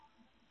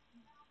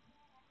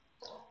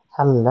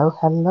Hello,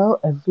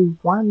 hello,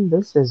 everyone.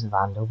 This is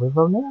Rhonda with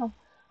O'Neill,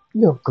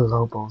 your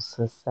global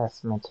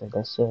success mentor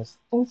that shares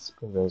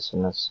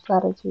inspirational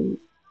strategies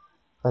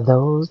for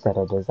those that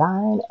are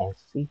designed and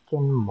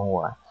seeking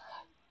more.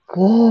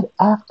 Good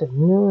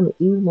afternoon,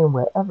 evening,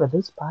 wherever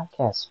this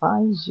podcast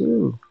finds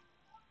you.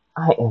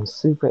 I am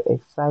super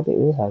excited.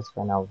 It has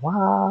been a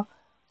while,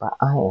 but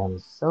I am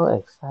so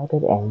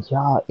excited. And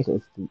y'all, it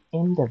is the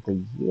end of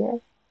the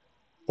year.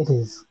 It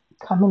is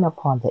coming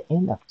upon the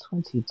end of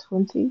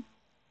 2020.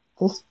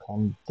 This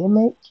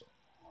pandemic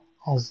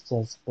has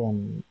just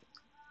been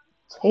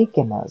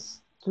taking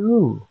us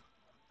through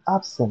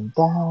ups and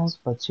downs,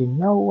 but you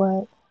know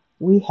what?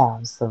 We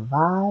have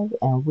survived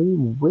and we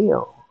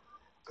will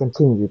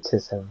continue to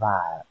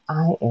survive.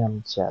 I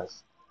am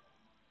just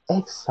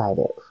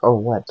excited for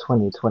what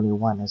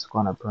 2021 is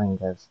going to bring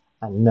us.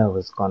 I know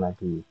it's going to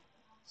be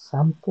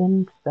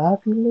something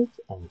fabulous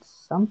and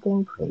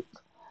something great.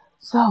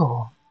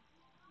 So,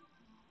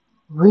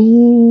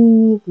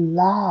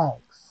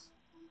 relax,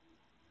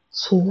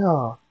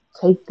 chill,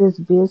 take this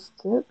biz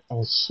tip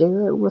and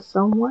share it with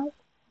someone.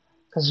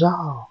 Because,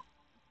 y'all,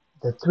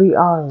 the three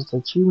R's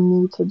that you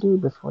need to do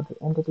before the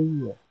end of the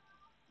year,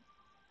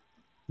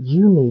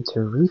 you need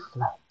to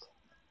reflect,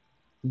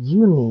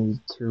 you need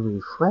to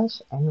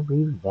refresh and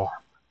revamp.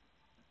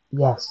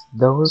 Yes,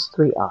 those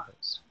three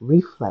R's.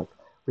 Reflect.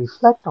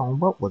 Reflect on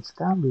what was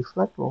done.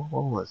 Reflect on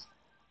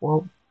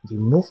what you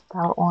missed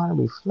out on.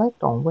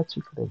 Reflect on what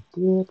you could have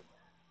did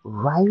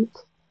right,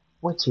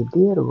 what you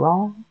did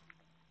wrong.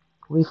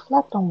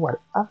 Reflect on what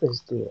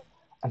others did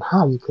and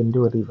how you can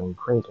do it even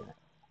greater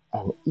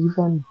and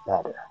even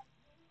better.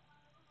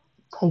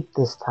 Take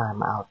this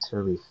time out to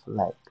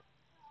reflect.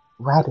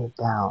 Write it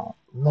down.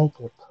 Make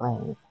it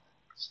plain.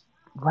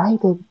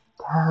 Write it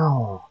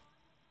down.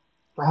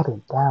 Write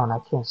it down. I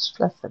can't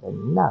stress it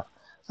enough.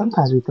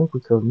 Sometimes we think we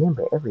can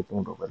remember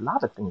everything, but with a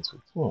lot of things we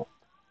can't.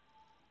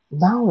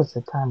 Now is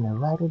the time to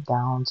write it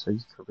down so you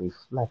can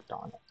reflect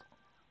on it.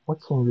 What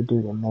can you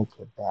do to make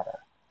it better?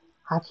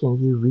 How can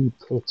you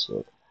repitch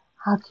it?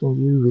 How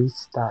can you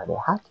restart it?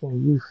 How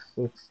can you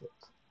fix it?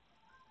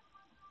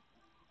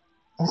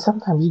 And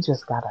sometimes you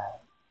just gotta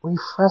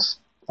refresh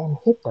and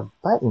hit the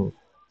button.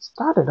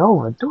 Start it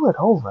over. Do it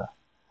over.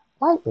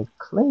 Wipe it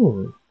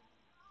clean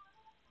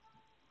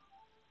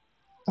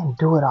and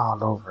do it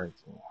all over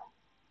again.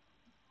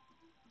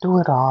 Do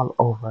it all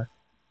over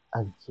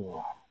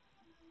again.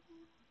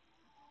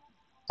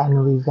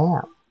 And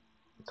revamp.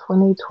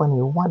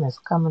 2021 is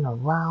coming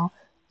around.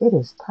 It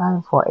is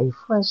time for a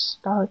fresh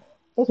start.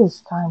 It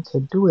is time to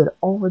do it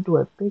over, do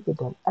it bigger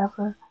than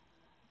ever.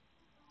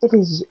 It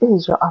is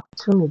your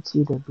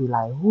opportunity to be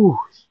like,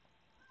 whoosh,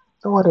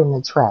 throw it in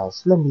the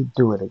trash. Let me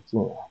do it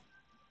again.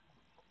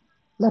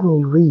 Let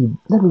me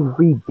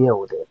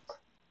rebuild it.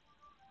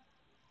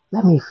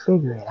 Let me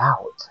figure it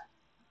out.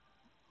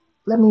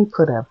 Let me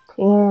put a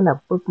pin,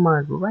 a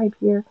bookmark right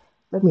here.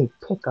 Let me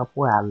pick up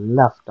where I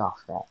left off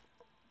at.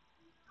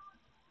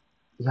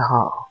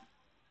 Y'all,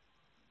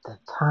 the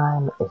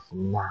time is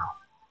now.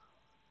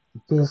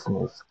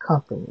 Business,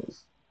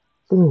 companies,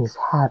 things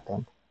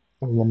happen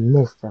in the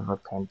midst of a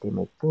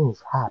pandemic.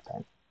 Things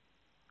happen.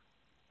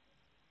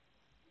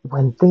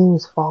 When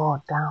things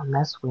fall down,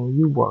 that's when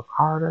you work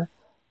harder.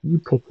 You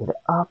pick it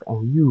up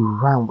and you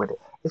run with it.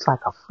 It's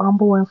like a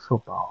fumble in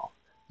football.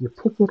 You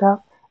pick it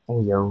up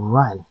and you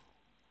run.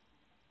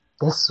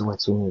 This is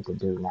what you need to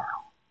do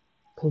now.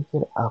 Pick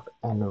it up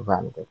and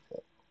run with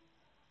it.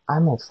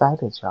 I'm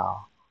excited,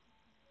 y'all.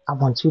 I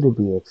want you to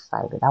be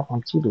excited. I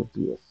want you to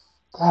be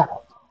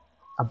ecstatic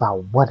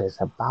about what is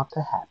about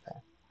to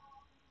happen.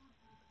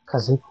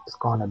 Because it's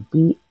going to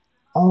be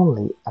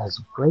only as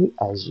great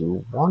as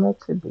you want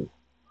it to be.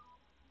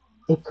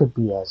 It could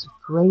be as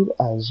great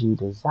as you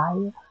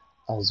desire,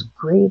 as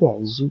great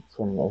as you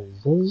can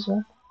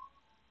envision,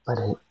 but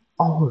it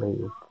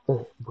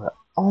will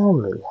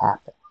only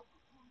happen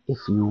if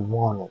you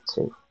want it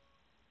to.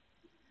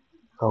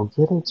 Go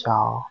get it,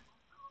 y'all.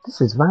 This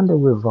is Rhonda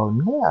with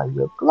Vonell,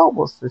 your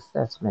global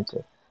success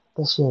mentor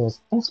that shares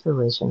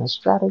inspirational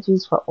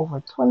strategies for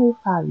over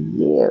 25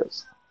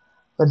 years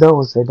for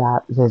those that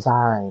are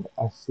desiring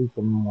and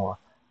seeking more.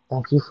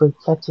 Thank you for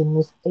catching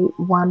this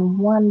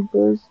 811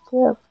 Biz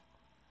Tip.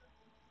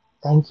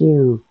 Thank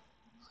you.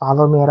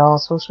 Follow me at all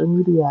social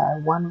media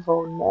at One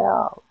Vote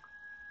Now.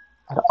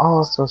 At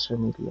all social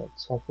media.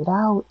 Check it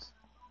out.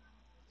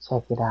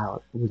 Check it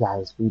out. You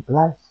guys be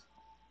blessed.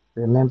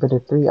 Remember the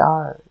three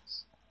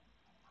R's.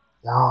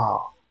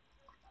 Y'all,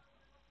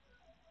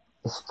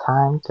 it's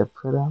time to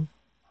put them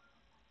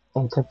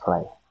into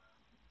play.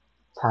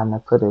 Time to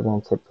put it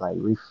into play.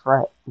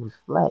 Reflect,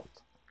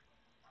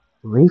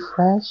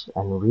 refresh,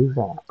 and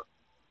revamp.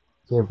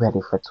 Get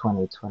ready for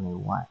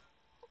 2021.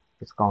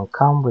 It's going to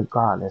come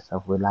regardless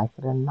of we like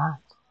it or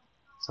not.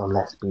 So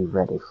let's be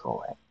ready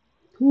for it.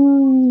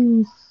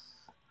 Peace.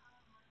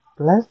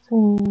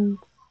 Blessings.